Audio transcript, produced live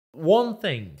one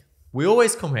thing, we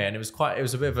always come here, and it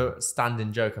was a bit of a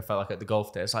standing joke, I felt like, at the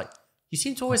golf day. It's like, you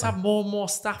seem to always have more and more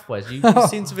staff, Wes. You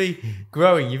seem to be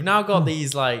growing. You've now got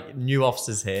these like new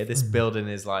offices here. This building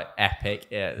is like epic.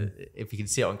 If you can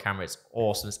see it on camera, it's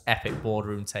awesome. It's epic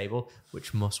boardroom table,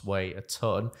 which must weigh a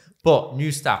ton. But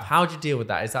new staff, how do you deal with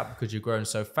that? Is that because you're growing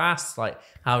so fast? Like,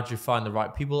 how do you find the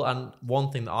right people? And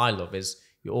one thing that I love is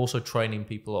you're also training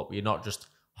people up. You're not just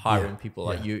hiring people.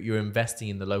 Like you're investing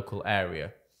in the local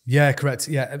area. Yeah, correct.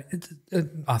 Yeah,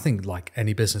 I think like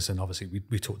any business, and obviously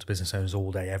we talk to business owners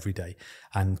all day, every day,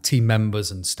 and team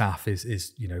members and staff is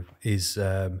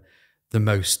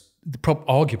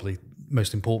arguably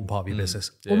most important part of your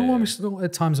business. Although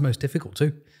at times the most difficult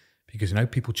too, because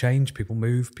people change, people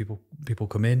move, people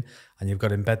come in, and you've got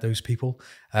to embed those people.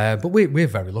 But we're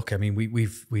very lucky. I mean,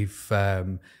 we've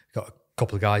got a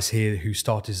couple of guys here who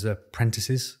started as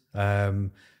apprentices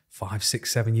 5,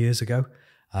 6, 7 years ago.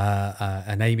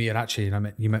 And Amy, and actually,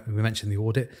 we mentioned the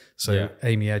audit. So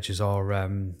Amy Edge is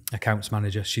our accounts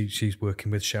manager. She's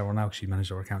working with Cheryl now. She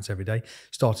manages our accounts every day.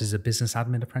 Started as a business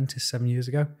admin apprentice 7 years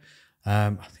ago.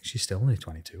 I think she's still only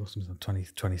 22 or something,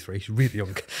 23. She's really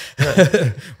young,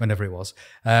 whenever it was.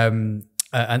 And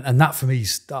that for me,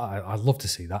 I love to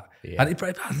see that. Yeah. And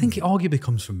I think it arguably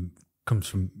comes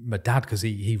from my dad, because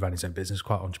he ran his own business,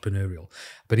 quite entrepreneurial.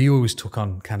 But he always took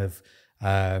on kind of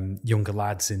younger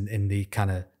lads in the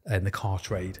car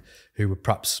trade who were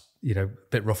perhaps a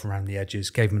bit rough around the edges,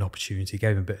 gave them an opportunity,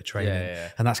 gave them a bit of training,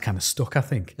 and that's kind of stuck, I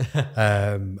think.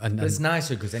 And it's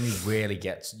nicer because then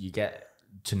you get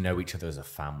to know each other as a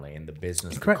family, and the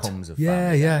business becomes a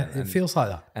family. It feels like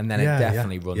that, and then it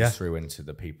definitely runs through into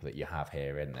the people that you have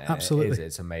here, and absolutely,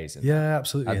 it's amazing. Yeah,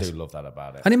 absolutely, I do love that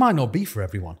about it. And it might not be for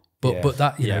everyone, but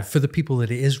that for the people that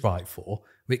it is right for,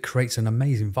 it creates an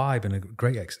amazing vibe and a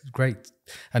great,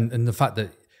 and the fact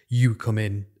that you come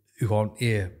in who aren't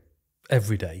here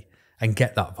every day and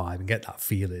get that vibe and get that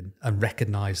feeling and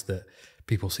recognise that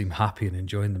people seem happy and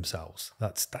enjoying themselves.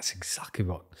 That's exactly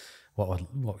what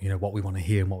we want to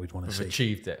hear and what we'd want to see. We've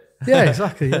achieved it. Yeah,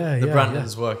 exactly. Yeah, the brand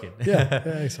is working. Yeah,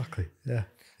 exactly. Yeah.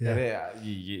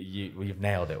 You've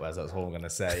nailed it, Wes. That's all I'm going to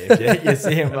say. If you're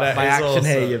seeing my action awesome.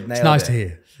 here, you've nailed it. It's nice to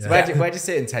hear. So where do you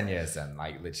sit in 10 years then?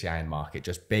 Like literally iron market,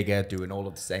 just bigger, doing all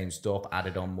of the same stuff,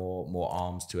 added on more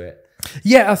arms to it.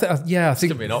 Yeah, I think it's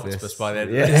gonna be an octopus by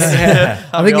then.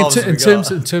 I think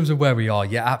in terms of where we are,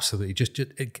 absolutely. Just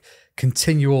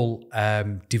continual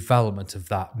development of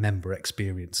that member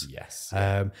experience. Yes.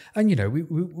 And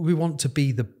we want to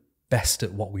be the best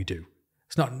at what we do.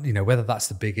 It's not, whether that's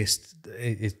the biggest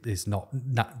is not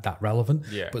that relevant,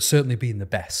 but certainly being the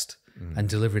best and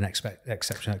delivering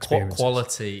exceptional experience.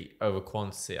 Quality over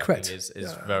quantity, I think, is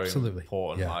very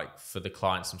important. Yeah. Like for the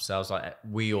clients themselves, like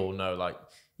we all know, like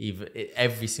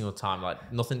every single time,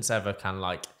 like nothing's ever kind of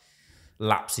like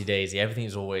lapsy daisy.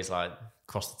 Everything's always like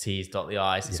cross the T's, dot the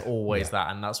I's. It's always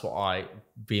that, and that's what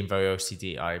being very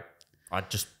OCD, I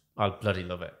bloody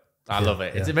love it. I love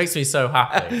it. It makes me so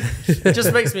happy. It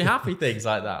just makes me happy, things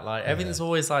like that. Like everything's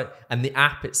always like, and the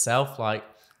app itself, like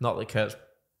not that Kurt's,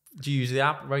 do you use the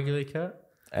app regularly, Kurt?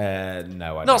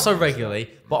 No, I not so regularly,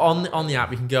 but on the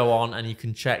app you can go on and you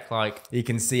can check like you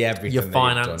can see everything, your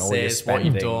finances, what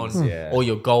you've done, all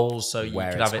your goals, so you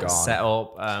can have it set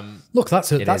up. Look,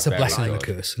 that's a blessing and a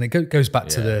curse, and it goes back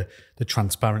to the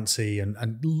transparency and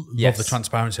love the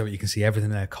transparency of it. You can see everything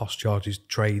there, cost, charges,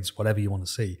 trades, whatever you want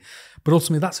to see. But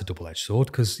ultimately, that's a double-edged sword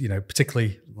because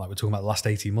particularly like we're talking about the last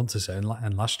 18 months or so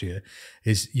and last year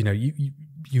is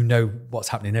you know what's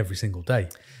happening every single day.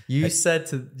 You said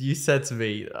to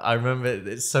me, I remember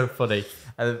it's so funny.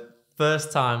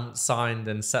 First time signed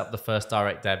and set up the first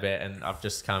direct debit, and I've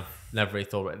just kind of never really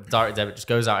thought about it. Direct debit just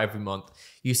goes out every month.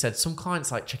 You said some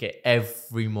clients like check it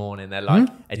every morning. They're like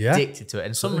addicted to it,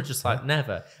 and some are just like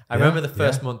never. I remember the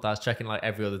first month I was checking like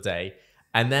every other day,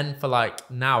 and then for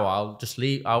like now I'll just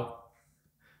leave.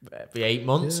 Every 8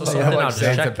 months or something. I'll just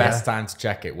check the best time to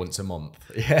check it once a month.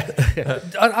 I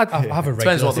have a regular.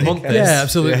 Depends what the month is. Yeah,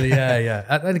 absolutely. Yeah.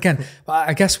 And again,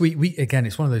 I guess we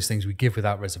it's one of those things we give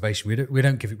without reservation. We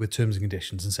don't give it with terms and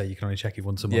conditions and say you can only check it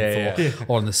once a month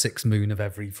or on the 6th moon of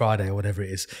every Friday or whatever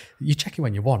it is. You check it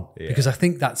when you want because I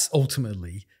think that's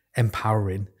ultimately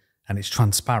empowering and it's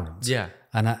transparent. Yeah.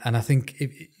 And I think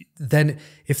then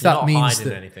if You're that not means hiding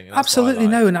that anything, and that's absolutely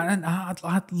what I like. no, and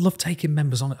I'd love taking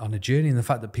members on a journey, and the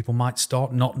fact that people might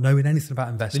start not knowing anything about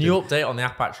The investing. new update on the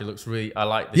app actually looks really. I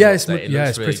like the Yeah, new it's update. yeah, looks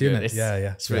it's really pretty, good. isn't it?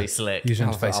 It's really slick. User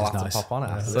I'll interface have is to nice. pop on it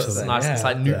after It's this then. nice. It's Yeah.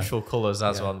 like neutral colours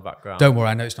as well in the background. Don't worry,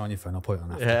 I know it's not on your phone. I'll put it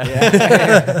on after.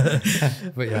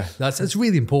 Yeah. But yeah, it's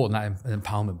really important, that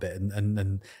empowerment bit,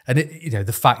 and it,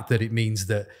 the fact that it means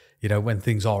that when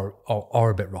things are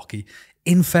a bit rocky.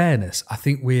 In fairness, I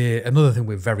think another thing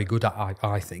we're very good at.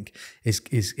 I think is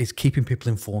keeping people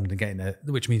informed and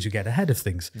which means we get ahead of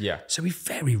things. Yeah. So we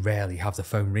very rarely have the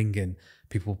phone ringing,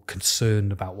 people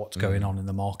concerned about what's going on in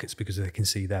the markets because they can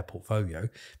see their portfolio,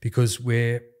 because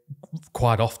we're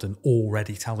quite often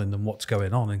already telling them what's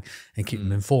going on and keeping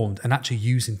them informed, and actually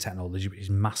using technology, which is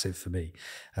massive for me.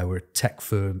 We're a tech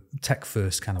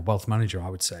first kind of wealth manager, I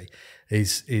would say,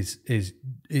 is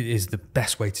the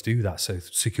best way to do that. So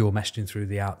secure messaging through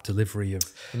the app, delivery of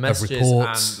Messages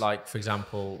reports. and, like, for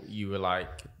example, you were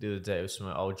like the other day it was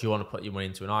something, do you want to put your money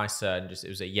into an ISA, and just it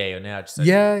was a yay or nay. I just said,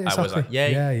 Yeah, I was exactly. like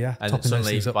yay, Yeah. and Topping those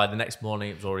suddenly things up. by the next morning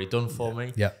it was already done for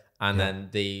me. Yeah. And then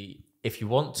if you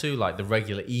want to, like, the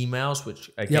regular emails,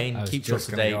 which again I was keeps you up just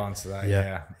to going to date. go on to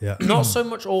that. Yeah. Not so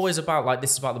much always about, like,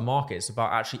 this is about the market. It's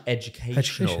about actually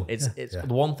educational. Education, It's yeah.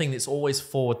 the one thing that's always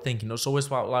forward thinking. It's always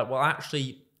about, like, well,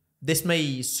 actually, this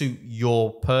may suit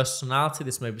your personality.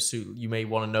 This may suit, you may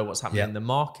want to know what's happening in the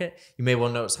market. You may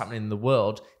want to know what's happening in the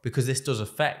world, because this does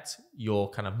affect your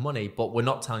kind of money, but we're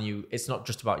not telling you, it's not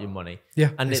just about your money. Yeah,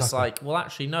 And exactly. it's like, well,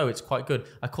 actually, no, it's quite good.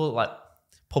 I call it like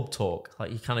pub talk.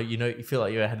 Like, you kind of, you feel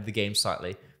like you're ahead of the game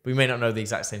slightly, but you may not know the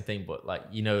exact same thing, but, like,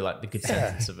 like the good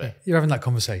sentence of it. You're having that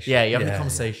conversation. Yeah, you're having a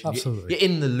conversation. absolutely. You're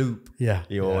in the loop. Yeah.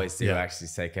 You always do Yeah. actually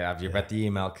say, have you read the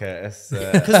email, Curtis?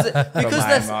 Because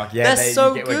they're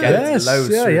so good. We're getting Yes,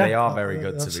 loads yeah, through. yeah. They are very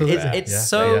good to be Absolutely. fair. It's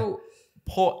so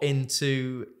put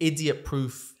into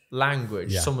idiot-proof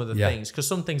language, Yeah. some of the things, because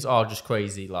some things are just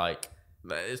crazy, like,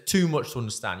 it's too much to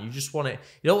understand. You just want it,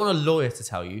 you don't want a lawyer to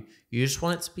tell you, you just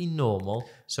want it to be normal,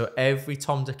 so every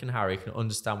Tom, Dick and Harry can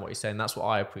understand what you're saying. That's what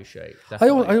I appreciate. I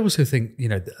also think,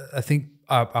 I think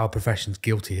our profession's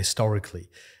guilty historically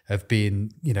of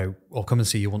being, I'll come and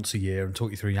see you once a year and talk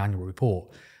you through your annual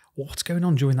report. What's going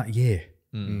on during that year?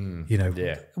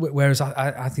 Whereas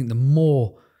I think the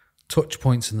more touch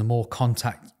points and the more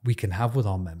contact we can have with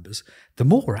our members, the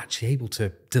more we're actually able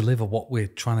to deliver what we're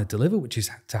trying to deliver, which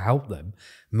is to help them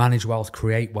manage wealth,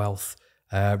 create wealth,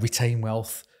 retain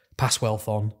wealth, pass wealth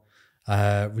on,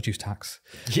 reduce tax,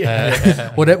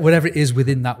 whatever it is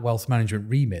within that wealth management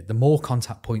remit. The more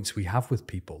contact points we have with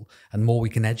people and the more we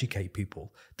can educate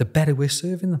people, the better we're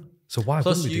serving them. So why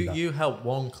Plus, wouldn't we do that? you help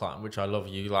one client, which I love.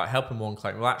 You like helping one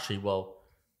client. Well, actually,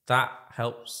 that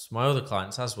helps my other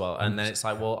clients as well. And then it's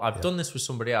like, well, I've done this with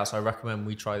somebody else. I recommend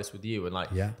we try this with you. And, like,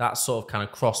 that sort of kind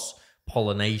of cross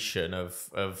pollination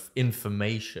of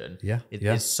information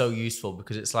is so useful,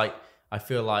 because it's like, I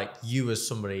feel like you as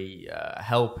somebody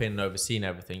helping, overseeing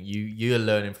everything, you're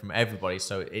learning from everybody.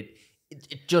 So you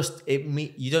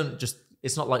don't just,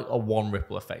 it's not like a one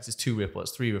ripple effect. It's two ripple, it's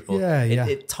three ripple.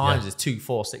 It times it's 2,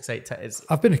 4, 6, 8, 10.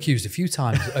 I've been accused a few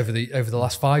times over the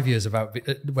last 5 years about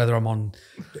whether I'm on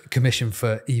commission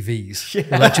for EVs,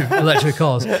 electric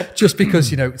cars, just because,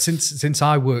 since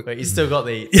I work. But you still got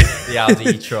the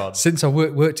Audi e-tron. Since I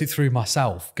worked it through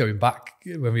myself, going back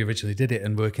when we originally did it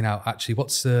and working out actually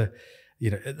what's the,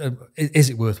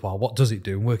 is it worthwhile? What does it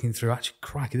do? And working through, actually,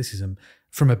 crikey, this is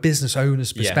from a business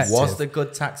owner's perspective. What's the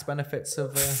good tax benefits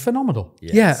of phenomenal?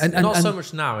 Yes. Yeah, and not so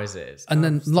much now, is it? And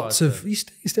then lots of you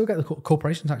still get the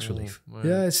corporation tax relief.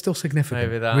 Yeah, it's still significant,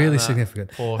 maybe that, really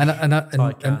significant.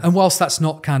 And whilst that's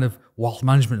not kind of wealth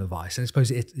management advice, and I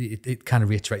suppose it kind of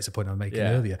reiterates the point I was making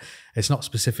earlier. It's not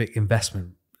specific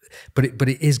investment, but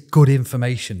it is good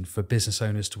information for business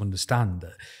owners to understand.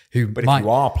 If you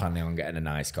are planning on getting a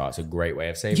nice car, it's a great way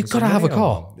of saving. You've got to have a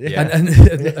car, and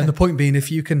the point being,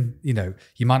 if you can,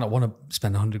 you might not want to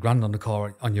spend $100,000 on the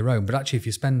car on your own, but actually, if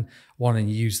you spend one and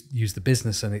you use the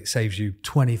business, and it saves you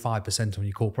 25% on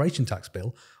your corporation tax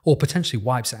bill, or potentially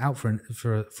wipes it out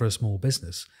for a small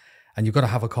business, and you've got to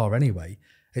have a car anyway,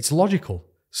 it's logical.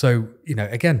 So,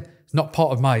 again, it's not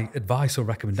part of my advice or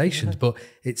recommendations, but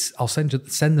I'll send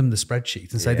them the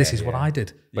spreadsheet and say, this is what I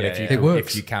did. But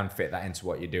if you can fit that into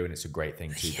what you're doing, it's a great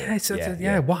thing to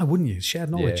do. Why wouldn't you?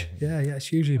 Shared knowledge. Yeah, it's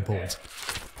hugely important.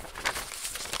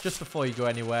 Just before you go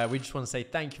anywhere, we just want to say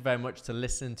thank you very much to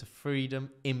listen to Freedom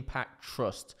Impact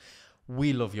Trust.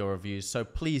 We love your reviews, so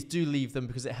please do leave them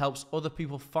because it helps other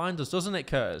people find us, doesn't it,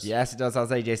 Curtis? Yes, it does. As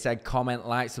AJ said, comment,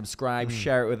 like, subscribe,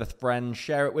 share it with a friend,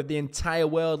 share it with the entire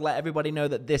world. Let everybody know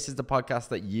that this is the podcast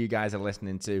that you guys are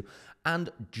listening to. And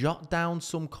jot down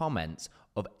some comments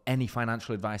of any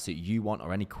financial advice that you want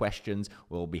or any questions.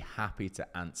 We'll be happy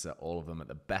to answer all of them at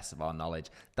the best of our knowledge.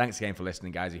 Thanks again for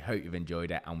listening, guys. We hope you've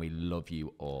enjoyed it and we love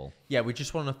you all. Yeah, we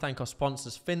just want to thank our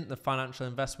sponsors, Fint, the financial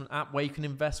investment app where you can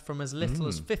invest from as little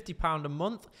as £50 a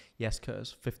month. Yes,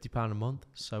 Curtis, £50 a month.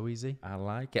 So easy. I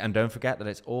like it. And don't forget that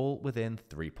it's all within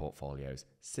 3 portfolios.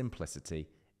 Simplicity.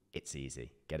 It's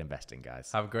easy. Get investing,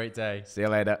 guys. Have a great day. See you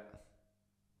later.